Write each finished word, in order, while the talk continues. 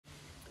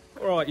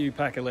Alright, you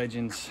packer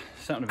legends,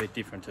 something a bit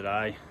different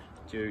today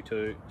due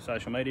to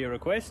social media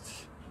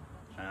requests.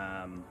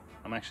 I'm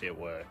actually at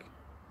work,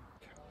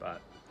 but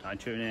don't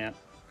tune out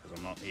because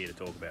I'm not here to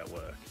talk about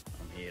work.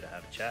 I'm here to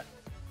have a chat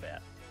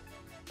about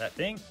that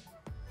thing.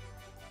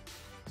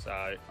 So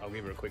I'll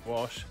give her a quick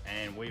wash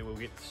and we will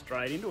get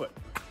straight into it.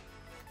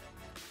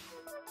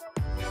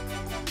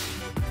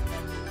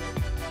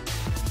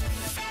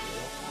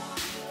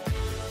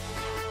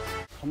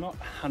 I'm not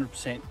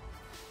 100%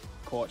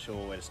 quite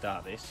sure where to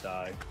start this, so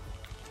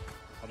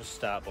I'll just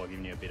start by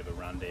giving you a bit of a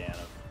rundown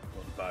of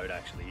what the boat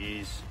actually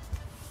is.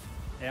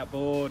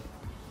 Outboard,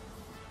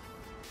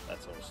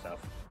 that sort of stuff.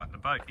 The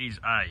boat is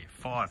a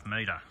 5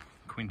 metre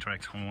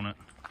Quintrex Hornet,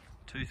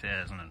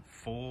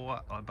 2004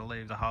 I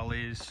believe the hull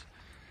is.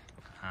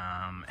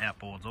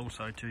 Outboard's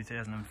also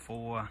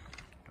 2004,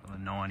 got the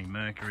 90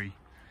 Mercury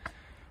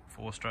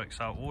 4-stroke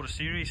saltwater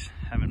series.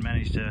 Haven't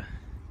managed to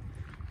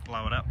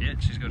blow it up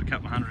yet, she's got a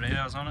couple of 100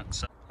 hours on it.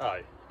 So. Oh,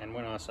 and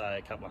when I say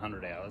a couple of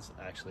 100 hours,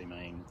 I actually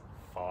mean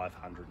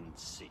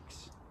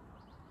 506.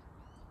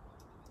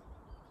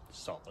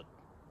 Solid.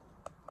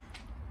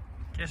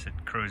 Guess it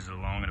cruises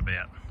along at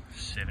about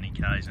 70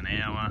 k's an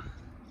hour.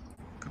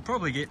 Could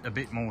probably get a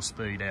bit more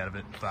speed out of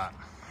it, but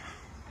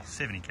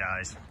 70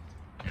 k's,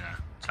 you know,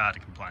 it's hard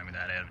to complain with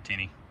that out of a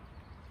tinny.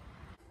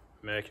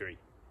 Mercury.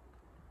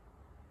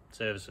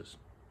 Services.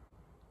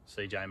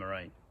 CJ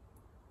Marine.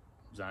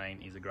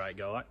 Zane is a great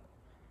guy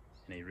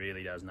and he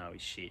really does know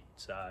his shit,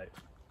 so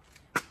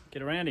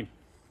get around him.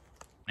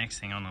 Next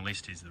thing on the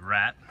list is the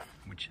Rat,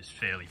 which is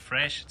fairly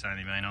fresh. It's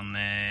only been on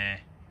there,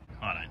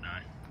 I don't know,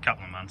 a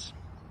couple of months.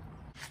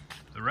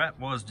 The Rat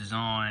was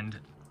designed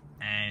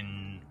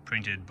and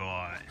printed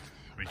by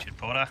Richard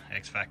Potter,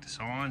 X Factor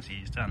Signs.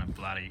 He's done a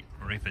bloody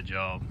ripper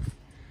job.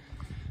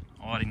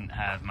 I didn't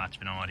have much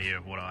of an idea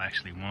of what I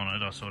actually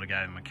wanted. I sort of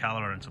gave him a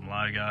colour and some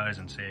logos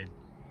and said,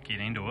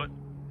 get into it,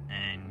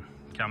 and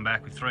come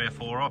back with 3 or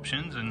 4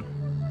 options, and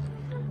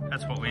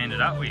that's what we ended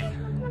up with.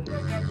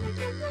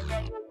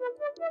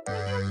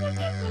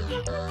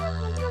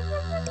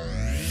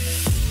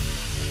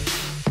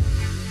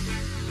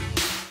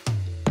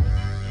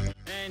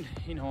 And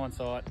in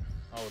hindsight,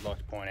 I would like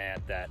to point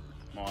out that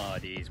my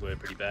ideas were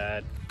pretty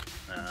bad.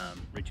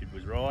 Richard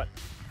was right,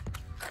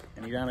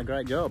 and he done a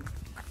great job.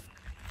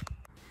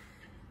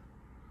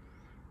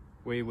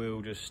 We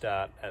will just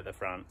start at the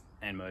front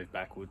and move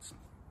backwards,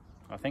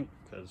 I think,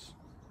 because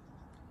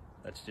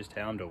that's just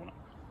how I'm doing it.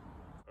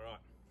 Alright,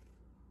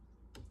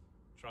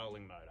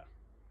 trolling motor.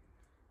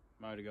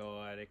 Motor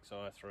Guide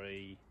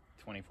XI3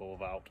 24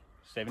 volt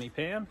 70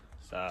 pound,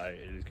 so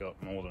it has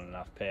got more than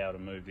enough power to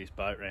move this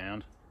boat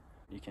round.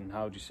 You can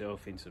hold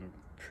yourself in some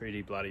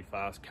pretty bloody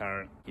fast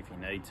current if you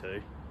need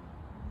to.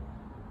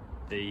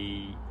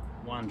 The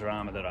one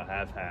drama that I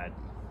have had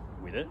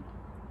with it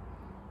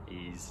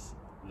is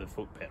the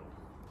foot pedal.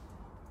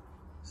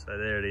 So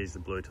there it is, the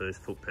Bluetooth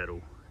foot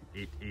pedal.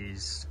 It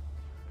is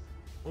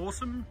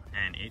awesome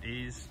and it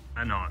is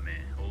a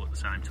nightmare all at the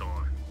same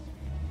time.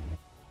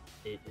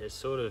 It has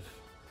sort of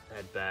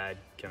had bad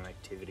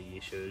connectivity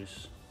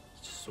issues.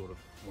 It just sort of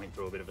went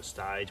through a bit of a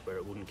stage where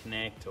it wouldn't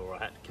connect, or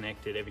I had to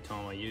connect it every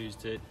time I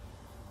used it.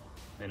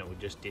 Then it would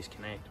just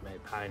disconnect, made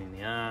a pain in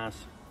the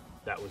ass.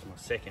 That was my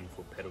second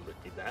foot pedal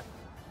that did that.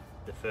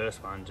 The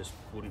first one just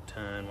wouldn't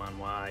turn one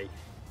way,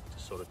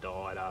 just sort of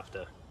died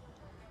after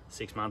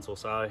 6 months or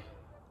so.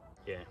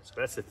 Yeah, so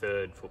that's the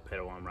third foot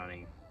pedal I'm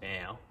running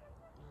now.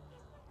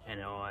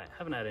 And I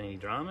haven't had any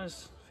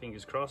dramas,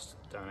 fingers crossed,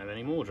 don't have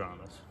any more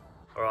dramas.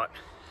 All right,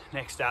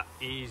 next up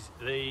is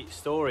the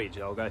storage.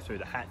 I'll go through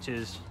the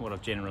hatches, what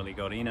I've generally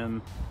got in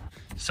them.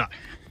 So,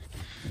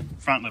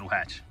 front little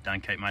hatch,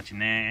 don't keep much in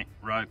there.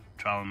 Rope,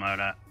 trolling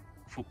motor,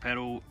 foot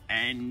pedal,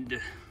 and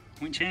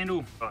winch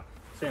handle. Right,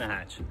 centre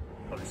hatch,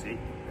 obviously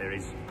there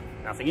is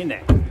nothing in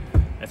there.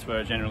 That's where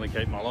I generally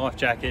keep my life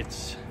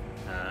jackets,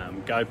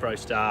 GoPro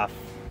stuff,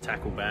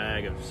 tackle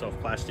bag of soft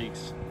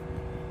plastics.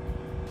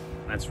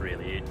 That's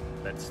really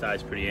it. That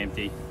stays pretty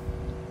empty.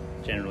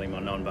 Generally my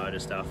non-boater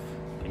stuff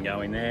can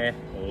go in there,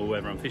 or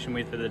whoever I'm fishing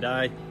with for the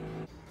day.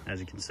 As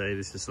you can see,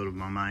 this is sort of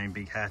my main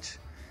big hatch.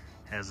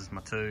 Houses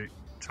my 2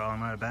 trolling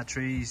motor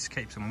batteries,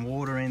 keep some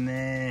water in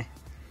there.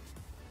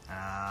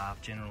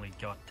 I've generally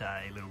got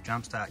a little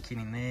jump start kit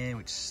in there,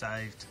 which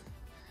saved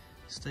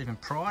Stephen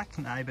Pryke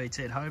and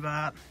ABT at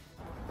Hobart.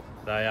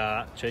 They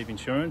are cheap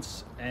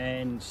insurance,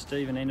 and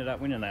Stephen ended up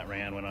winning that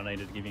round when I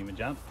needed to give him a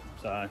jump.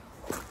 So,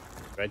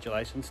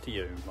 congratulations to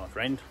you, my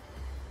friend.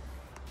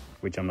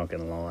 Which I'm not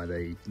going to lie,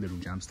 the little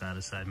jump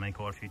starter saved me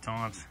quite a few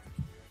times.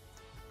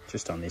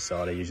 Just on this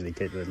side, I usually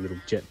keep a little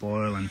jet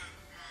boil and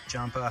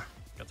jumper.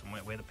 Got some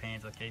wet weather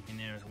pants I keep in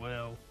there as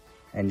well.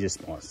 And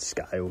just my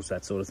scales,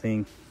 that sort of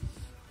thing.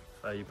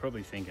 So you're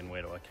probably thinking,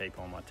 where do I keep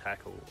all my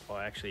tackle?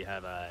 I actually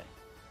have a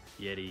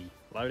Yeti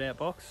loadout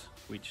box,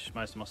 which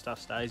most of my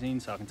stuff stays in,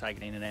 so I can take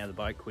it in and out of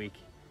the boat quick.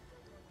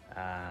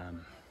 Yeah,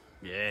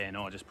 and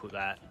I just put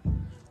that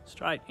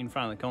straight in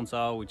front of the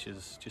console, which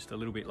is just a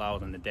little bit lower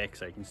than the deck,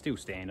 so you can still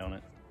stand on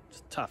it.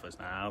 It's tough as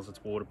nails,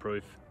 it's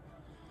waterproof.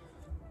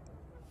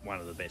 one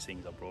of the best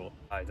things I brought.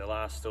 The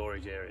last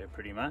storage area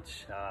pretty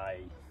much, I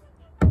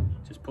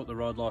just put the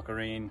rod locker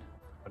in.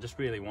 I just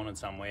really wanted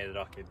somewhere that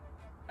I could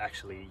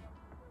actually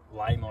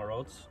lay my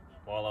rods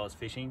while I was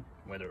fishing,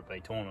 whether it be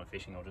tournament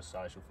fishing or just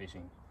social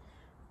fishing.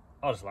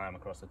 I'll just lay them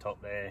across the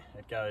top there.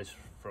 It goes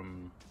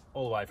from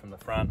all the way from the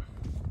front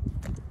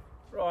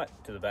right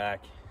to the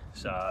back,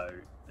 so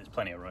there's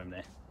plenty of room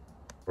there.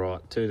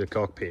 Right, to the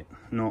cockpit,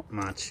 not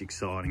much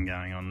exciting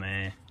going on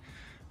there.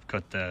 I've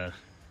got the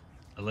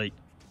Elite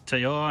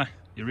TI,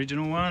 the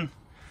original one.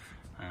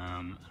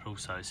 It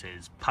also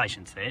says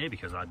patience there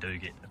because I do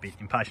get a bit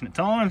impatient at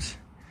times.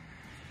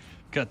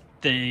 Got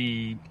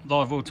the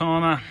live well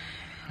timer,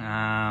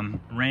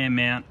 RAM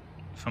mount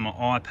for my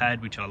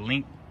iPad, which I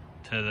linked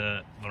to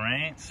the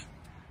Lowrance,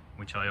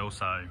 which I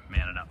also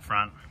mounted up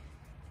front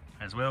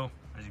as well,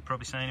 as you've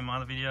probably seen in my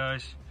other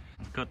videos.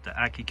 I've got the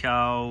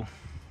AccuCoal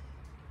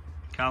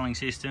culling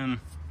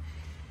system,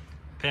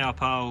 power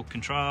pole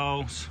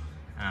controls,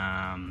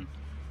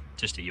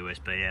 just a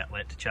USB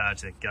outlet to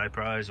charge the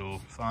GoPros or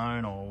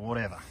phone or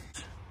whatever.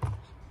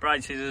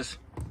 Braid scissors,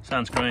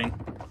 sunscreen,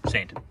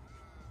 sent.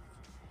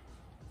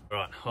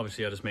 Right,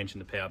 obviously I just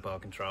mentioned the power pole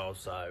controls,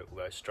 so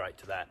we'll go straight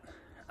to that.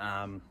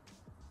 I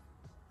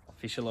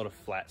fish a lot of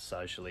flats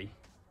socially,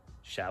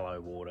 shallow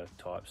water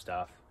type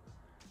stuff.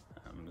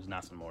 There's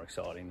nothing more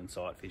exciting than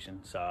sight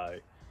fishing, so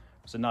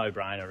it's a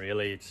no-brainer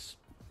really. It's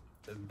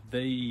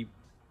the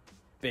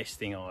best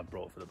thing I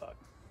brought for the boat.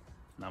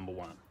 Number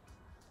one,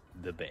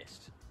 the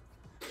best.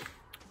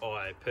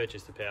 I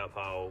purchased the power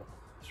pole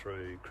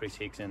through Chris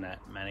Hickson at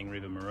Manning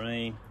River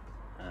Marine.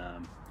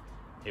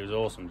 He was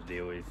awesome to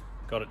deal with,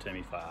 got it to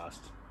me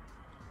fast,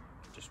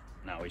 just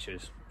no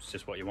issues, it's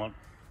just what you want.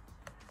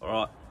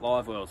 Alright,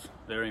 live wells,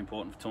 very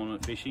important for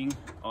tournament fishing.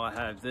 I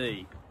have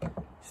the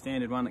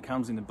standard one that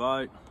comes in the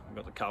boat. I've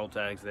got the coal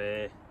tags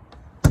there.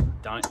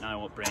 Don't know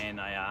what brand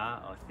they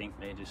are. I think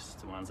they're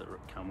just the ones that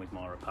come with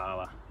my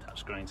Rapala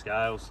touchscreen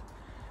scales.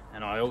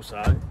 And I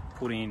also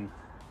put in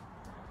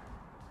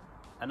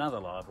another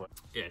live well.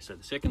 Yeah, so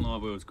the second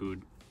live well is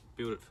good.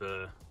 Build it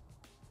for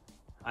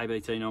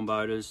ABT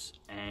non-boaters,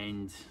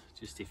 and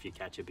just if you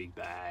catch a big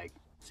bag,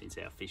 since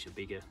our fish are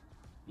bigger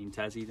in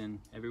Tassie than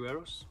everywhere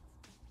else.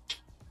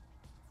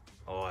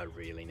 I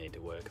really need to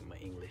work on my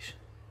English.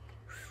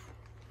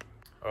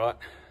 Alright,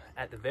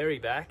 at the very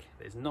back,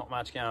 there's not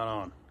much going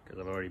on because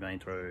I've already been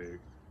through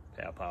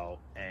power pole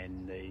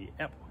and the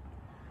outboard.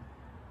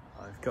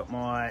 I've got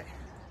my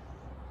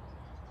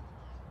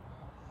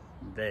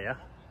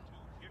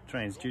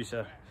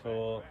transducer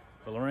for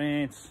the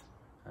Lowrance.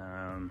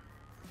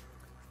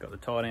 Got the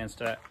tie down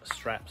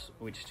straps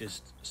which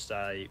just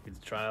stay with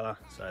the trailer,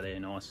 so they're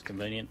nice,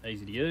 convenient,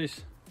 easy to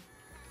use.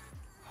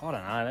 I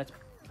don't know,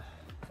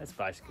 that's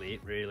basically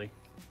it really.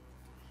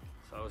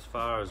 So as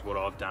far as what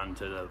I've done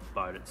to the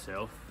boat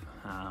itself,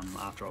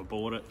 after I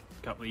bought it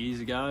a couple of years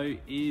ago,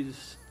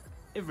 is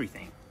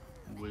everything.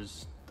 It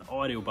was the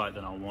ideal boat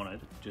that I wanted,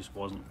 just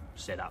wasn't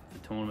set up for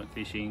tournament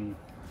fishing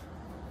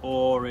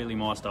or really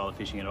my style of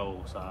fishing at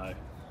all. So I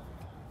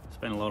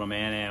spent a lot of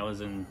man hours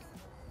and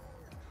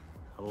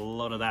a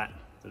lot of that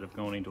have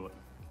gone into it.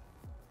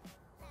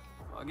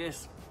 I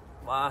guess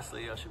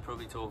lastly I should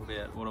probably talk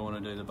about what I want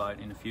to do to the boat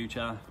in the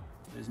future.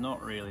 There's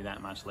not really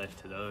that much left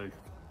to do.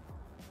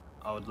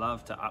 I would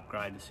love to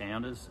upgrade the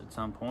sounders at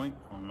some point.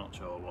 I'm not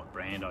sure what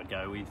brand I'd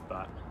go with,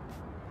 but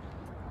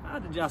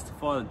hard to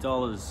justify the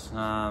dollars.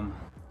 So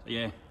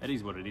yeah, it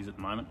is what it is at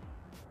the moment.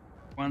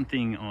 One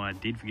thing I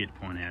did forget to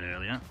point out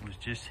earlier was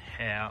just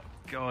how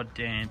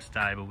goddamn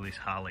stable this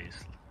hull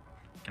is.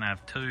 You can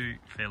have two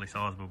fairly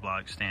sizable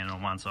blokes standing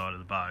on one side of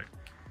the boat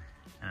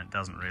and it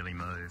doesn't really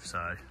move.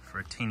 So for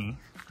a tinny,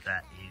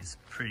 that is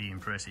pretty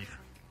impressive.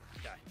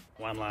 Okay,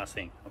 one last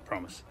thing, I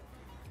promise.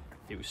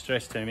 It was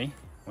stressed to me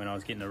when I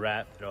was getting the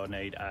wrap that I'd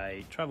need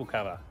a travel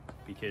cover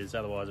because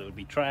otherwise it would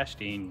be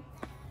trashed in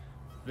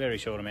a very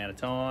short amount of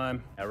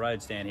time. Our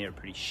roads down here are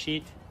pretty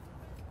shit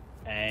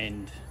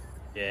and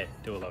yeah,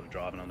 do a lot of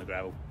driving on the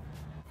gravel.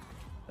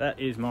 That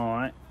is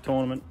my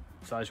tournament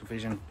social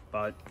fishing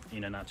boat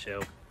in a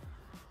nutshell.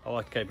 I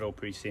like to keep it all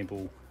pretty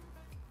simple.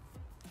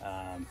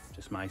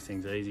 Just makes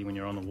things easy when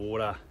you're on the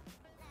water.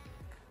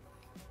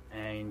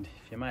 And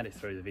if you made it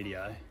through the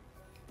video,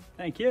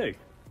 thank you.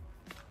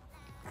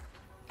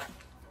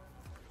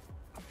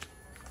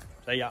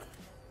 See ya.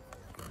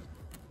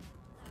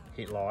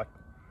 Hit like,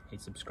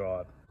 hit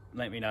subscribe.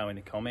 Let me know in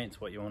the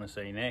comments what you want to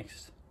see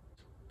next.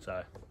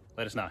 So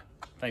let us know.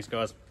 Thanks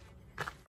guys.